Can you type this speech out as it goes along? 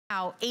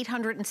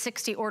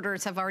860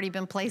 orders have already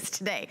been placed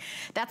today.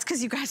 That's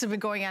because you guys have been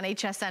going on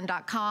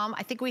hsn.com.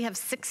 I think we have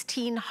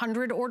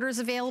 1,600 orders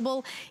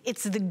available.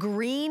 It's the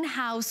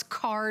greenhouse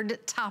card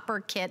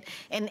topper kit,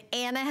 and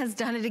Anna has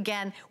done it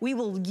again. We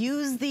will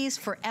use these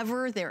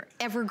forever. They're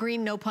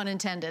evergreen, no pun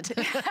intended.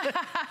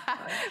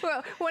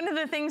 Well, one of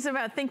the things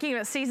about thinking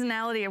about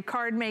seasonality of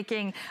card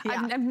making,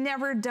 I've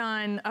never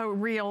done a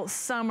real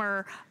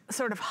summer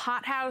sort of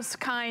hothouse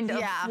kind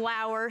of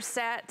flower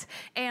set.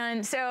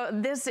 And so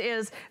this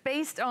is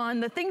based on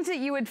the things that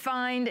you would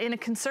find in a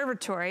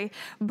conservatory,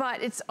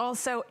 but it's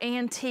also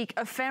antique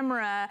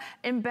ephemera,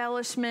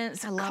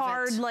 embellishments,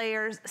 card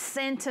layers,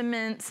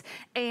 sentiments,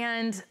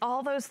 and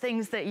all those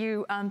things that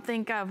you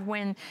think of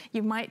when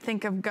you might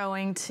think of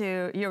going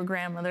to your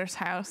grandmother's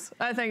house.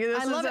 I think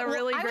this is a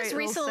really great set. I was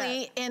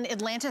recently in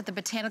Atlanta at the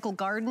Botanical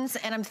Gardens,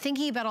 and I'm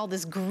thinking about all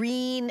this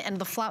green and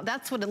the flower.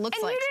 That's what it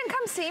looks like. And you didn't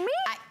come see me?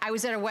 I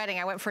was at a wedding.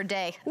 I went for a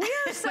day. We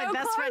are so my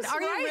best close, friend.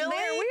 Are you really?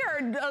 There.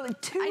 We are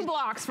 2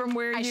 blocks from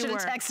where you were. I should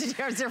have texted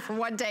you. I was there for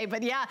one day,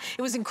 but yeah,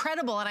 it was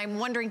incredible. And I'm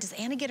wondering, does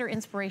Anna get her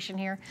inspiration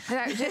here?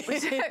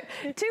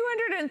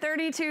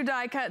 232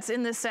 die cuts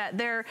in this set.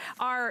 There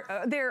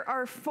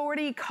are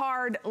 40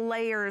 card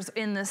layers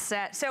in this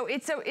set. So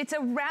it's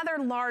a rather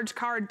large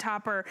card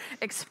topper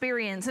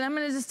experience. And I'm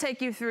going to just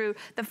take you through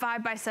the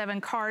 5x7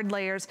 card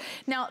layers.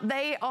 Now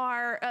they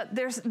are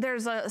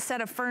there's a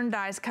set of fern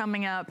dies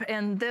coming up,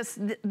 and this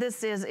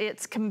is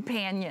its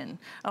companion.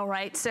 All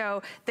right,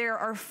 so there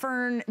are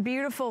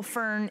beautiful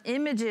fern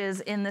images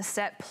in the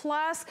set,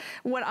 plus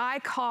what I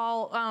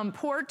call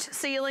porch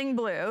ceiling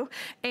blue,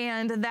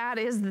 and that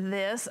is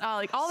this.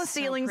 Like all the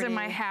ceilings in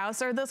my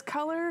house are this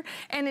color,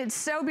 and it's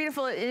so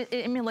beautiful. It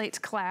emulates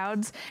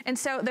clouds, and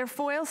so they're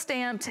foil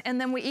stamped, and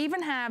then we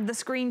even have the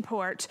screen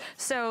porch.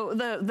 So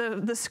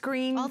the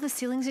screen. All the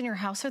ceilings in your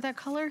house are that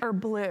color? Are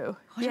blue.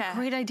 What a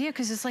great idea,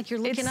 because it's like you're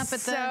looking up at the.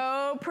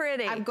 So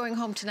pretty. I'm going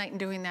home tonight and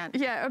doing that.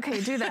 Yeah, okay,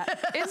 do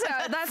that.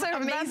 That's a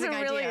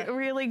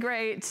really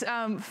great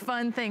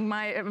fun thing.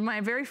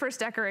 My very first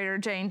decorator,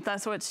 Jane,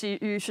 that's what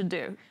you should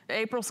do.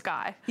 April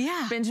Sky.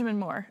 Yeah. Benjamin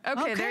Moore.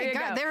 Okay, there you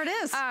go. There it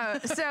is.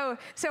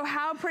 So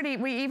how pretty.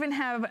 We even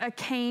have a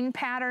cane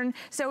pattern.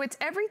 So it's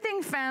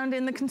everything found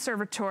in the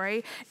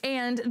conservatory,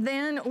 and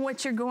then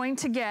what you're going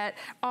to get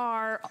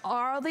are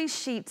all these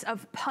sheets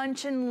of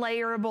punch and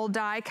layerable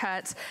die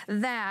cuts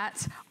that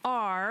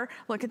are,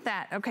 look at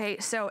that, okay,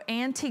 so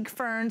antique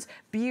ferns,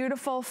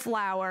 beautiful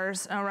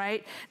flowers, all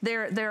right?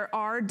 There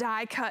are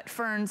die cut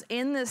ferns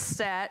in this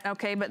set,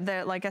 okay, but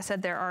like I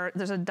said,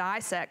 there's a die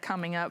set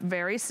coming up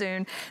very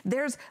soon.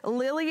 There's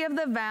lily of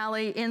the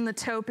valley in the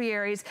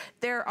topiaries.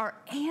 There are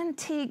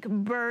antique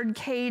bird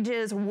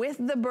cages with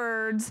the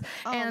birds,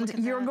 and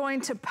you're going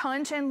to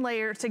punch and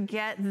layer to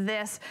get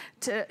this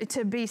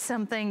to be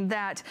something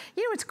that,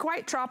 you know, it's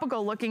quite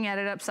tropical looking at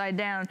it upside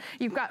down.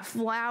 You've got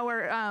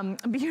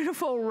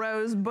beautiful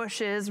rose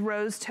bushes,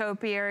 rose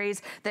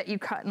topiaries that you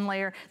cut and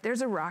layer.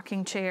 There's a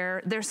rocking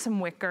chair, there's some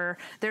wicker,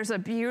 there's a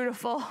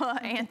beautiful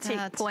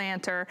antique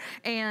planter,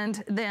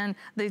 and then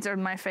these are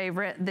my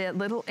favorite, the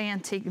little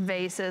antique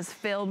vases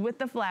filled with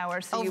the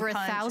flowers. So over you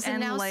punch 1,000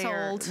 and now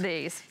layer sold.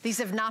 These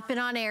have not been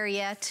on air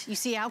yet. You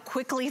see how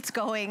quickly it's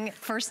going.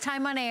 First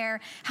time on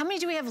air. How many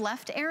do we have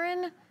left,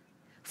 Erin?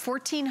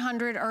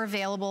 1,400 are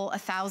available,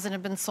 1,000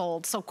 have been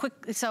sold.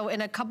 So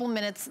in a couple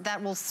minutes,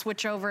 that will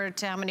switch over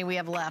to how many we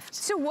have left.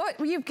 So what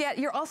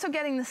you're also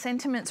getting the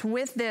sentiments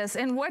with this,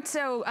 and what's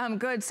so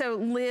good, so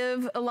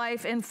live a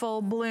life in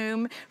full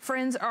bloom.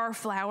 Friends are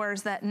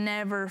flowers that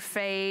never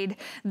fade.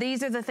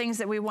 These are the things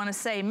that we want to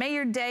say. May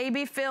your day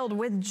be filled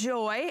with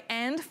joy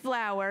and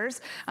flowers.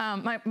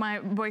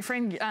 My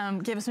boyfriend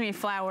gives me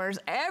flowers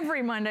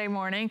every Monday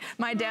morning.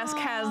 My desk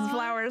has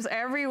flowers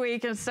every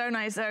week. It's so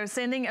nice. So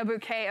sending a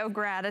bouquet of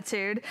gratitude.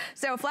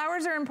 So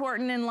flowers are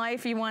important in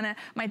life.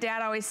 My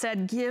dad always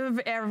said, give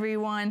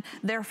everyone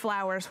their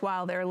flowers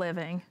while they're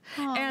living.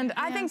 And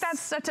I think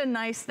that's such a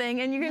nice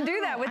thing. And you can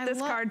do that with this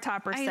card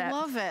topper set. I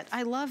love it.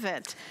 I love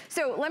it.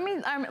 So let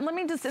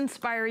me just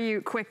inspire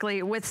you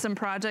quickly with some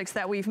projects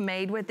that we've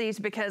made with these,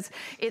 because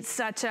it's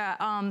such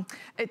a,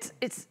 it's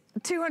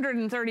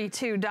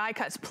 232 die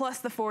cuts plus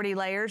the 40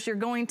 layers. You're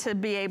going to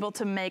be able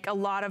to make a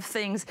lot of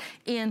things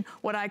in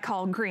what I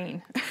call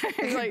green.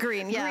 Like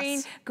green,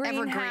 yes.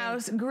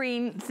 Greenhouse,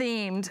 green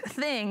themed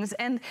things.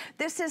 And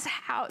this is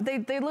how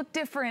they look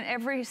different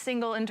every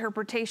single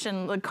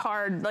interpretation. The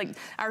card, like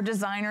our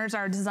designers,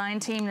 our design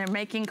team, they're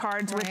making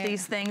cards with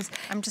these things.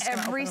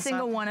 Every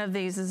single one of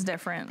these is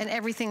different. And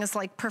everything is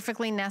like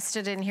perfectly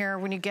nested in here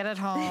when you get it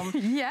home.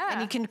 Yeah.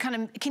 And you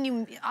can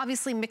you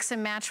obviously mix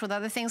and match with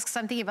other things, because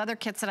I'm thinking of other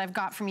kits that I've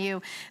got from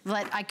you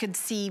that I could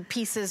see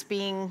pieces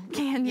being,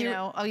 you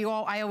know,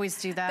 I always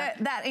do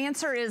that. That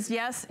answer is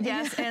yes,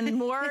 yes, and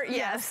more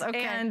yes.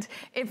 Okay. And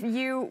if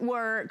you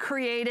were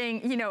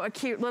creating, you know, a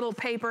cute little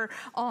paper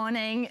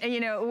awning, you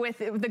know, with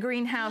the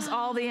greenhouse,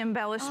 all the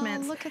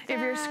embellishments, look at if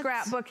you're that.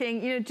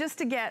 scrapbooking, you know, just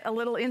to get a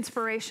little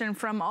inspiration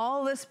from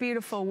all this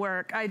beautiful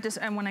work, I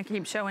want to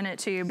keep showing it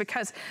to you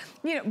because,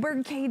 you know,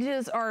 bird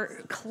cages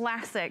are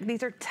classic.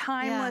 These are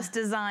timeless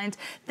designs,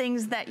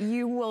 things that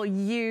you will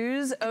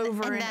use over and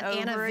over again.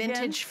 And that Anna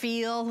vintage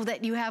feel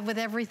that you have with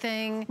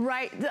everything.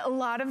 Right. A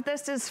lot of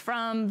this is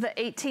from the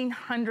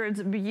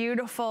 1800s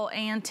beautiful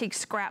antique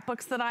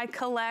scrapbooks that I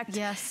collect.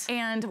 Yes.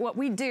 And what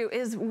we do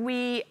is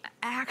we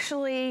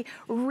actually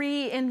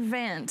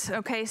reinvent.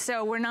 Okay,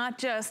 so we're not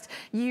just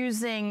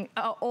using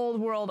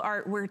old world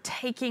art, we're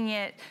taking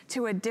it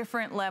to a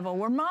different level.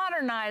 We're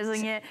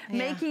modernizing it,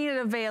 making it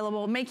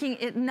available, making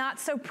it not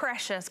so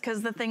precious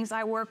because the things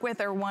I work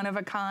with are one of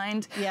a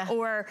kind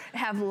or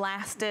have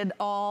lasted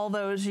all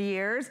those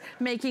years,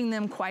 making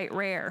them quite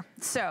rare.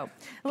 So,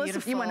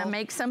 listen, you want to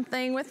make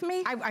something with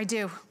me? I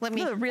do. Let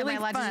me. Really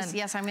am I allowed fun. To just,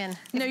 yes, I'm in.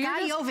 No, if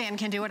Guy Yovan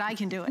can do it, I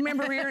can do it.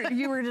 Remember,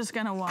 you were just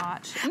going to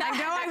watch. I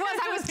know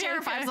I was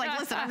terrified. I was like,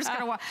 listen, I'm just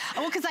going to watch.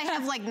 Oh, because I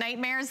have like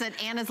nightmares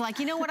that Anna's like,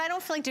 you know what, I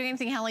don't feel like doing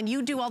anything, Helen.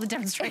 You do all the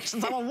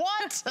demonstrations. I'm like,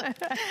 what?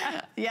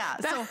 Yeah,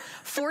 so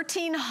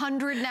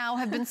 1,400 now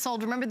have been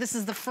sold. Remember, this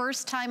is the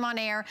first time on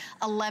air,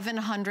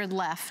 1,100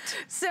 left.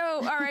 So,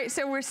 all right,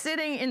 so we're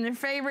sitting in the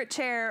favorite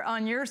chair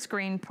on your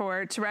screen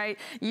porch, right?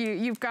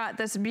 You've got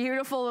this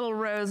beautiful little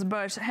rose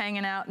bush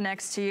hanging out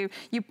next to you.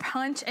 You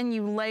punch and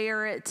you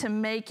layer it to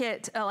make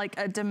it like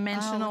a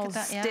dimensional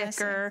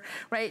sticker,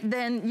 right?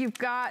 Then you've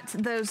got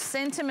those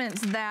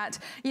sentiments that,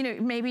 you know,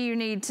 maybe you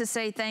need to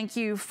say thank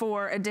you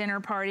for a dinner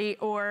party,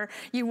 or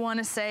you want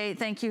to say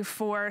thank you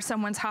for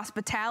someone's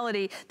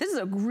hospitality. This is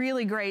a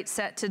really great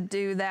set to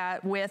do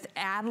that with.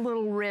 Add a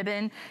little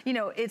ribbon. You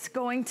know, it's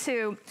going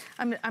to,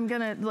 I'm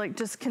gonna like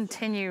just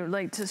continue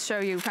like to show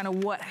you kind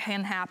of what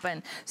can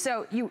happen.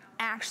 So you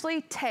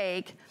actually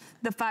take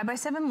the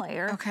 5x7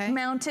 layer,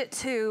 mount it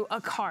to a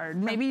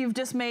card. Maybe you've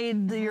just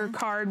made your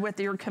card with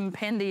your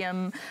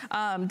compendium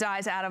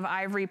dies out of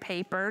ivory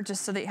paper,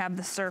 just so that you have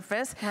the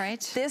surface.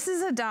 Right. This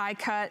is a die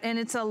cut, and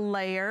it's a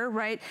layer,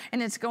 right?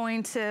 And it's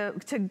going to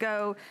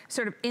go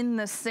sort of in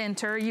the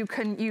center. You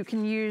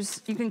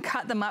can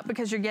cut them up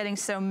because you're getting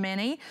so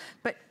many,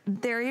 but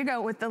there you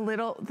go with the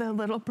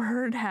little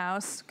bird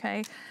house.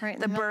 Okay, right.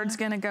 The bird's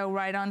going to go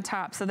right on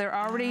top. So they're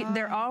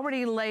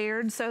already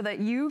layered so that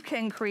you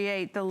can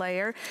create the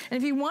layer. And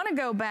if you want to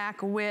go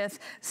back with,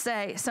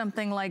 say,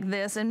 something like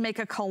this and make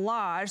a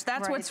collage,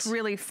 that's what's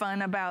really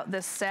fun about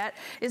this set,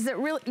 is that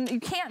really you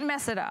can't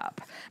mess it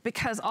up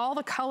because all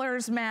the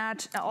colors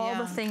match, all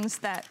the things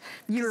that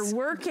you're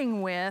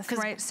working with,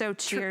 right? So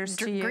cheers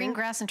to you. Green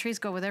grass and trees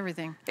go with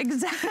everything.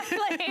 Exactly.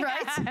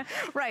 Right?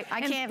 Right.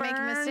 I can't make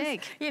a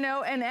mistake. You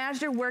know, and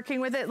as you're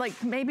working with it,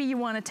 like maybe you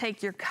want to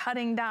take your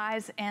cutting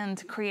dies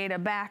and create a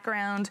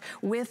background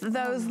with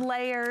those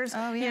layers.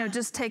 Oh, yeah. You know,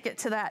 just take it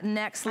to that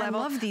next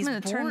level. I love these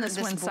borders. Turn this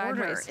one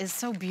sideways. Is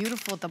so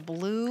beautiful with the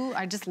blue.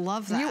 I just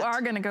love that. You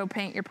are going to go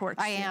paint your porch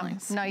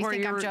ceilings. No, you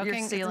think I'm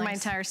joking? My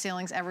entire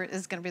ceilings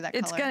is going to be that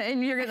color. It's going,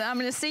 and I'm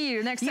going to see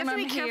you next time I'm here.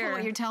 You have to be careful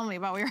what you're telling me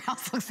about what your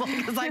house looks like,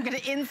 because I'm going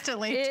to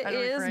instantly try to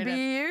recreate it. It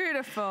is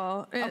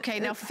beautiful. Okay,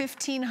 now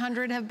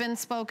 1,500 have been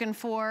spoken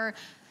for.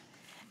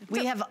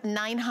 We have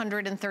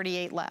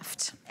 938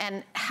 left.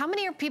 And how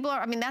many people are,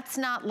 I mean, that's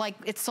not like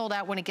it's sold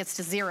out when it gets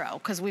to 0,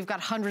 because we've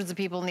got hundreds of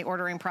people in the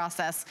ordering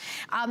process.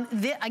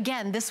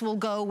 Again, this will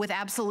go with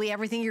absolutely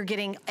everything. You're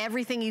getting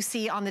everything you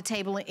see on the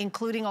table,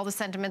 including all the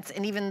sentiments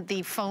and even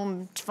the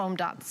foam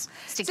dots,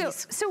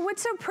 stickies. So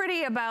what's so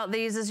pretty about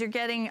these is you're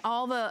getting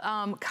all the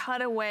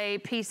cutaway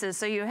pieces.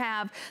 So you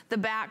have the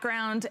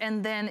background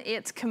and then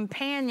its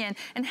companion.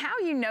 And how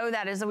you know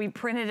that is that we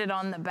printed it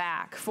on the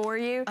back for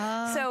you.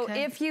 So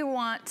if you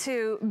want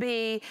to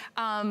be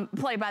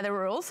play by the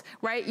rules,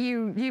 right?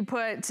 You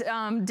put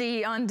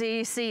D on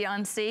D, C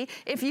on C.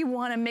 If you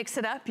want to mix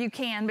it up, you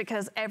can,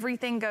 because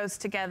everything goes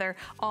together.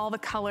 All the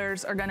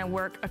colors are going to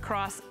work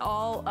across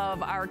all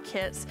of our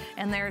kits,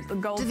 and there's the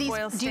gold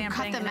foil stamping. Do you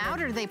cut them out,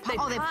 or do they pop?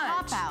 Oh, they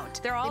pop out.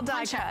 They're all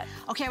die cut.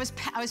 Okay,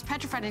 I was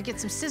petrified to get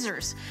some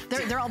scissors.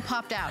 They're all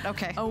popped out.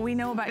 Okay. Oh, we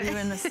know about you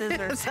and the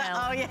scissors.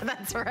 Oh yeah,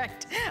 that's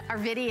right. Our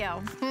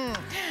video.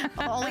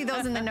 Only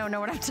those in the know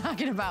what I'm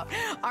talking about.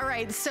 All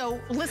right, so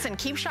listen,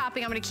 keep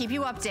shopping. I'm going to keep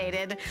you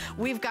updated.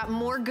 We've got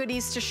more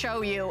goodies to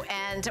show you,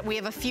 and we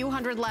have a few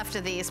hundred left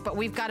of these, but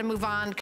we've got to move on.